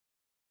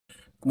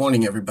Good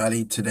morning,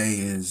 everybody. Today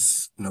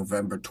is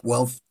November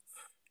 12th,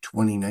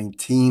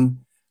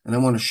 2019, and I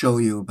want to show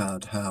you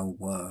about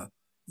how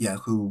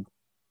Yahoo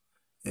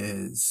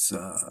is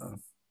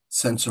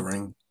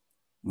censoring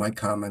my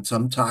comments.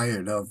 I'm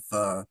tired of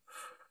the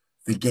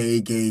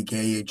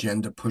gay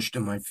agenda pushed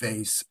in my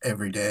face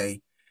every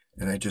day,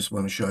 and I just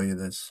want to show you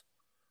this.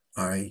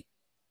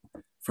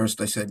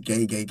 First I said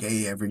gay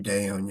every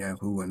day on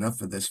Yahoo.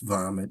 Enough of this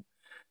vomit.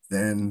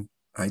 Then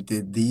I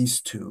did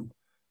these two.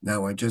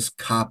 Now I just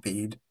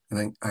copied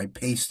and I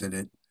pasted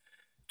it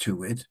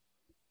to it.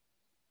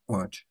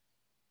 Watch.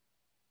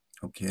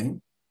 Okay.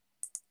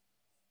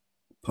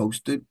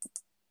 Posted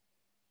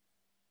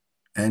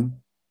and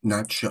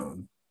not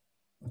shown.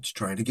 Let's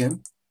try it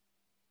again.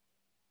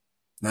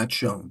 Not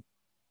shown.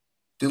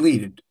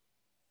 Deleted.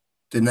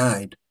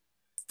 Denied.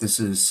 This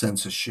is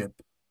censorship.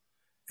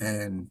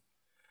 And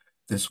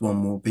this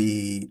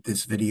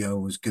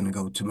video is going to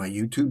go to my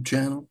YouTube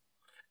channel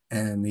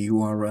and the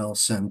URL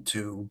sent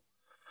to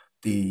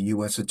the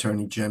U.S.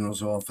 Attorney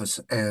General's office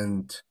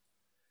and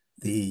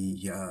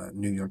the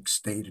New York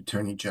State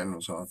Attorney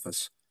General's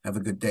office. Have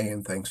a good day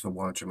and thanks for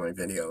watching my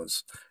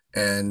videos.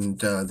 And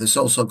this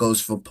also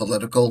goes for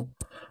political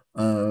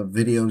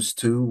videos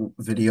too,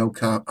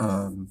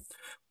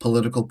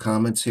 political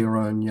comments here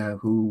on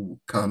Yahoo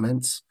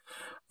Comments.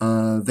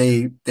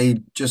 They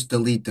just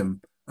delete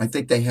them. I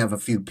think they have a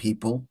few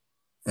people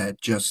that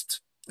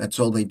that's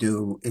all they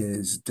do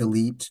is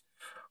delete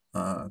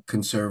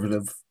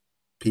conservative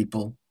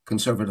people,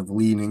 conservative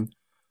leaning.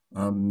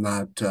 I'm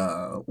not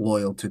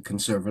loyal to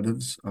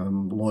conservatives.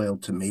 I'm loyal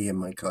to me and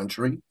my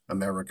country,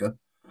 America.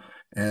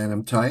 And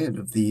I'm tired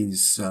of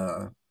these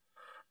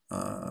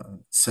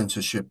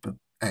censorship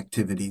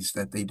activities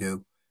that they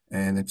do.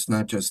 And it's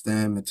not just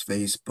them, it's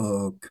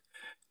Facebook,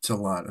 it's a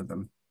lot of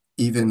them.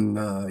 Even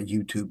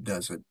YouTube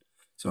does it.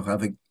 So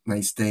have a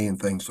nice day and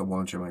thanks for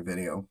watching my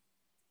video.